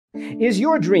Is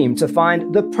your dream to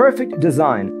find the perfect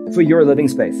design for your living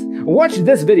space? Watch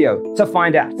this video to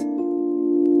find out.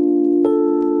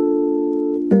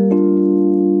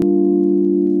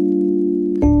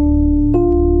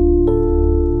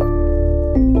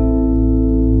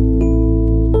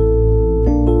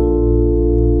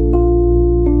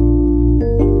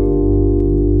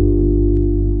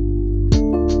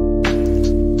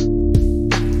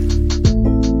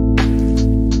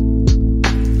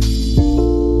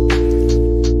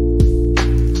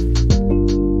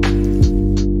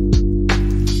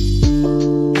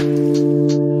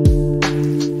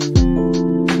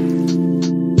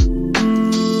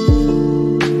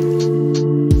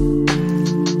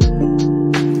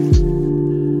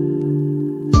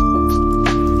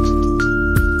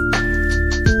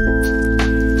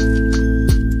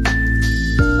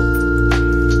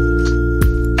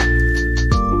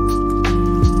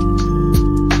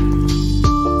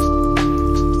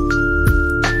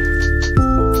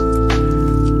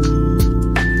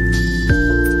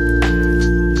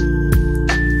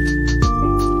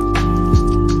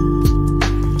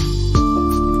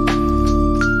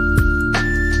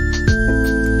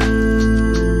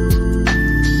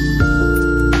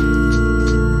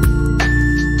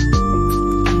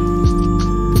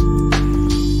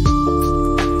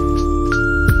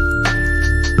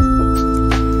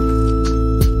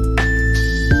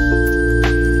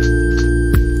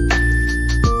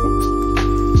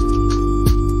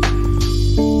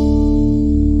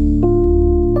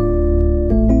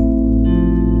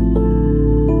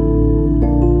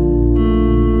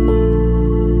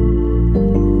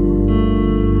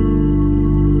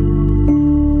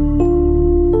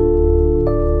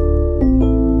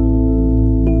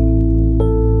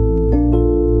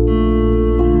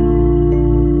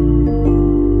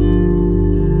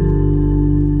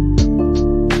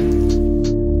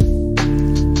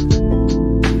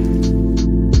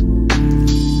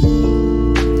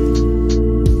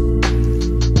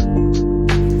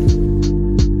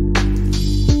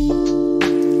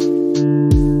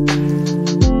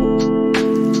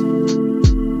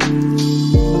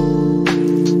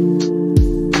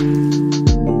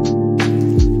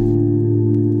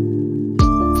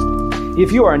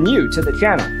 If you are new to the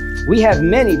channel, we have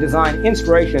many design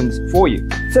inspirations for you.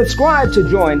 Subscribe to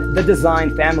join the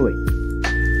design family.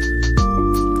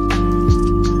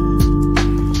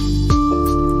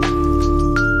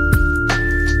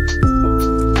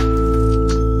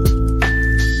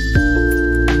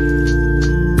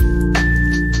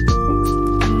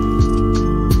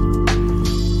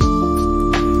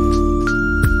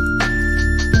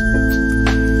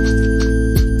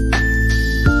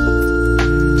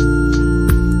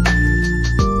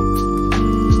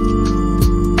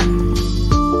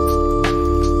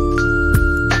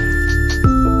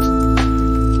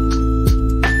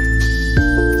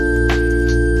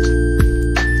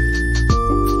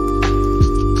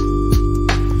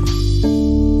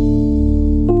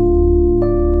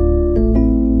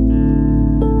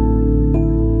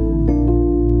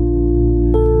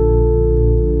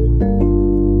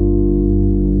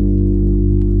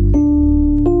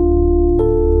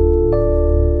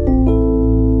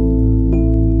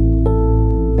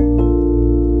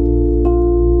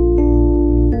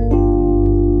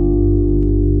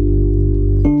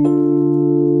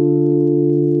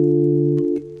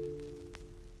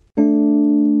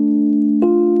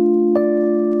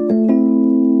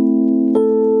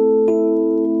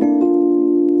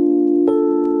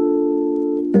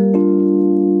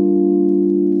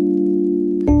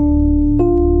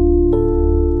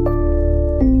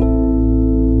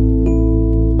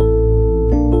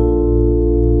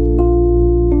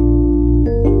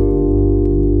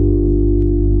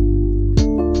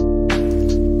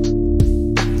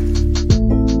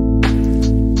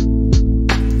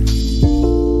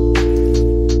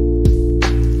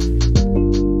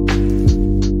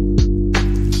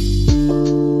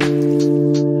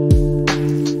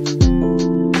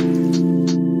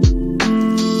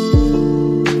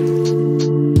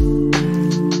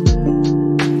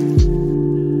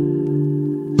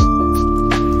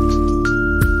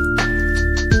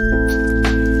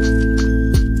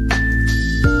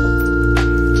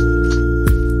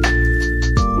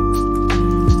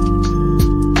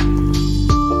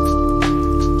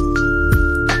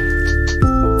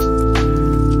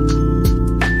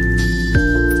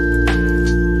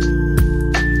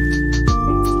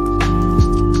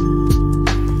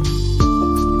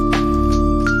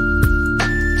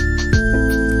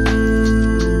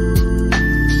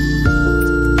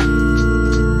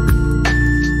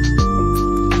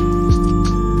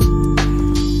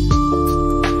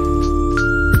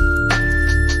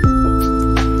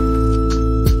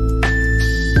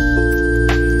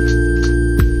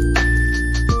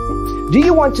 Do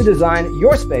you want to design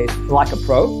your space like a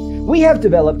pro? We have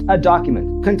developed a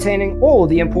document containing all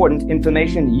the important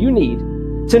information you need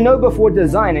to know before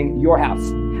designing your house.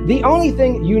 The only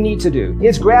thing you need to do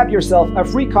is grab yourself a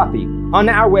free copy on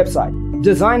our website,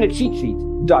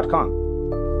 designercheatsheet.com.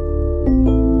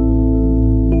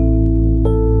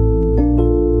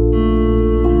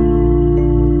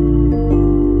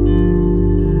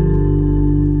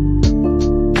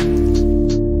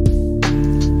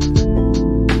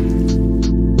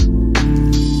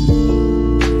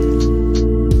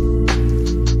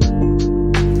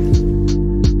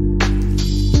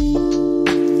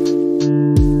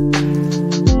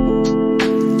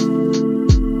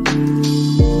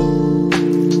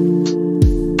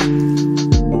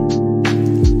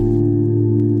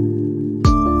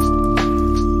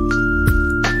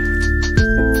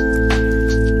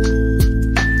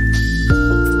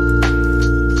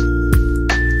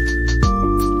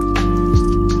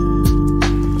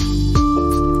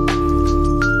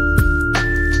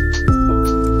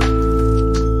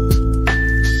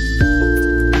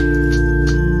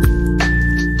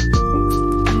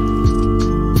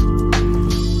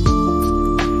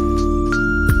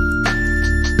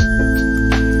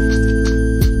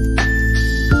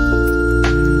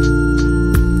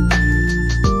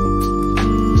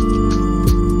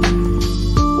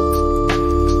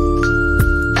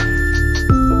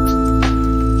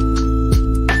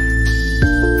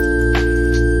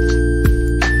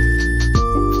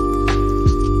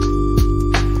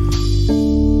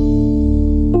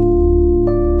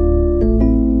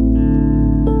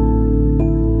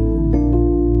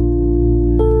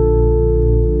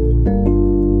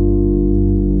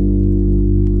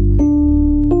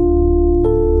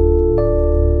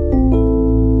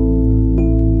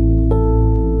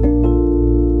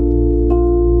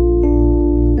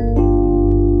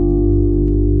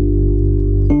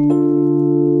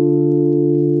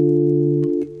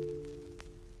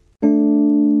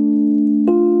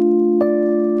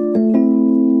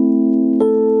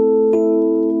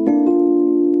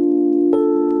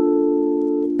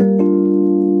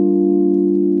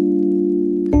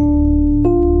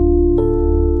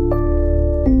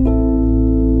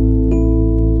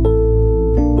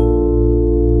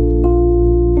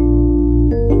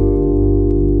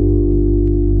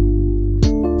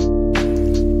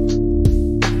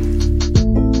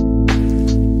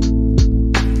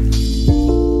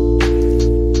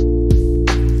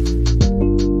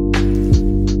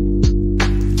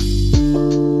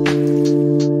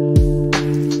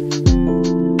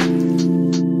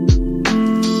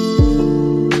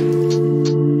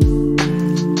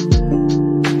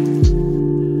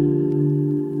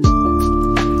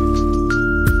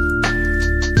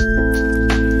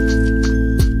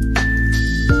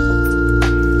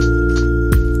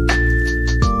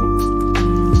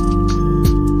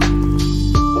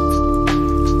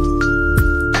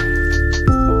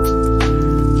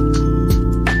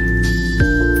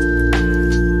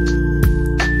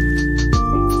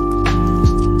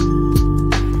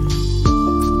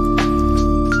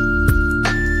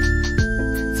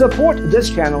 Support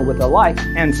this channel with a like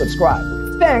and subscribe.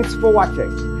 Thanks for watching.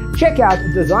 Check out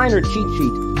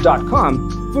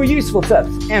designercheatsheet.com for useful tips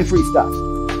and free stuff.